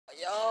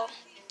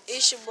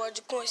It's your boy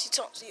Jaquincy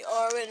Thompson. You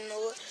already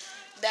know it.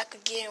 Back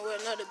again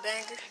with another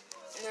banger.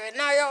 And right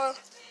now, y'all,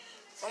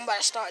 I'm about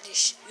to start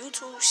this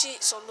YouTube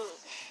shit. So look,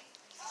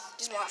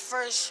 this is my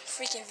first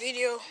freaking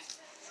video,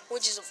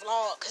 which is a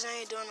vlog, cause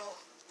I ain't doing no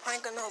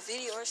prank or no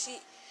video or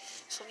shit.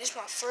 So this is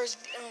my first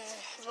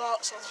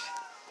vlog. So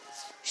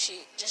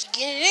shit, just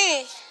get it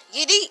in,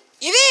 get it,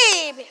 you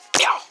feel me?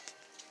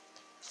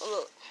 So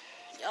look,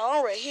 y'all,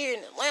 I'm right here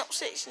in the lamp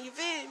section. You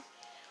feel me?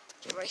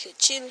 Just right here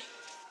chilling.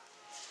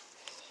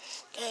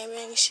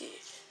 Gangbang shit.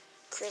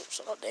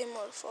 Crips all day,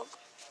 motherfucker.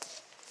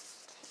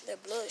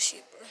 That blood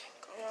shit, bro.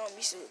 Come on,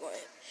 me see what's going on.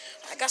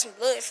 I got some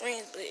blood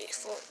friends, but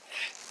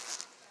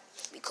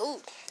fuck. Be cool.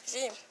 You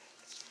feel me?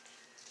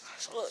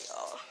 So look,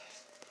 y'all.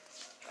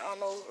 I don't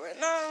know right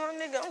now, my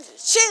nigga. I'm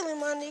just chilling,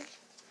 my nigga.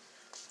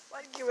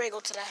 Why get ready to go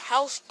to that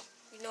house?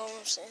 You know what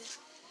I'm saying?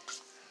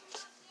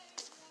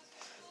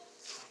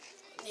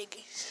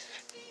 Niggas.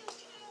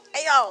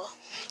 Hey, y'all.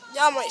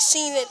 Y'all might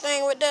seen that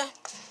thing right there.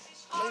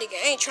 My nigga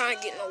ain't trying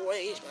to get no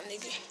waves, my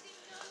nigga.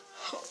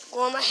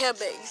 Growing my hair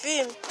back, you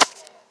feel me?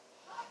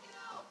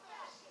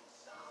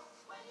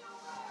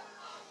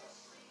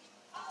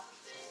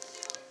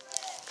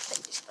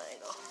 Take this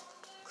thing off.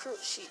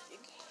 Crook shit,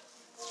 nigga.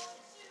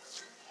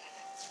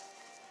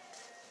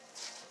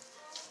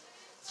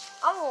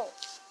 I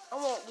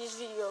want this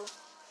video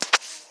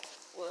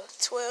with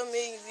 12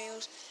 million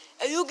views.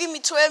 If you give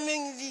me 12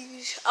 million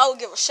views, I will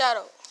give a shout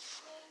out.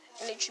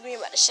 And if you mean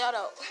about the shout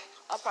out,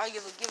 I'll probably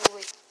give a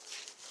giveaway.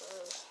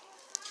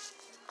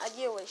 I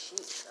give away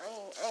shit.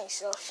 I ain't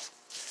selfish.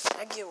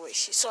 I give away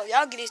shit. So if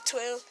y'all get this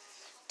 12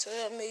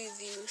 million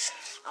views,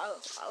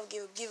 I'll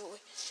give a giveaway.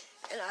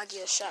 And I'll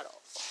give a shout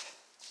out.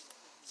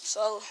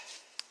 So,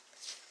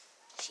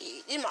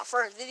 shit, this is my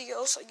first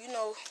video, so you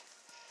know,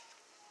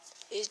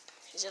 it's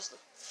just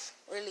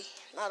really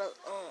not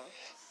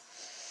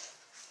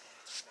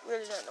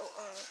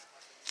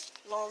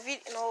long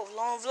video,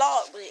 long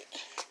vlog, but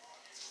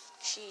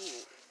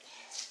shit,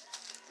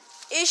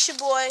 it's your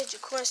boy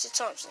Jaquincy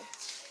Thompson.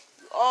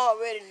 You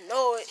already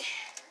know it,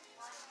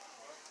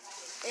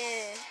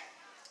 and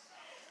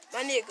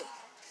my nigga,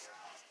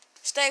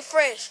 stay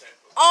fresh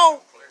on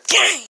game.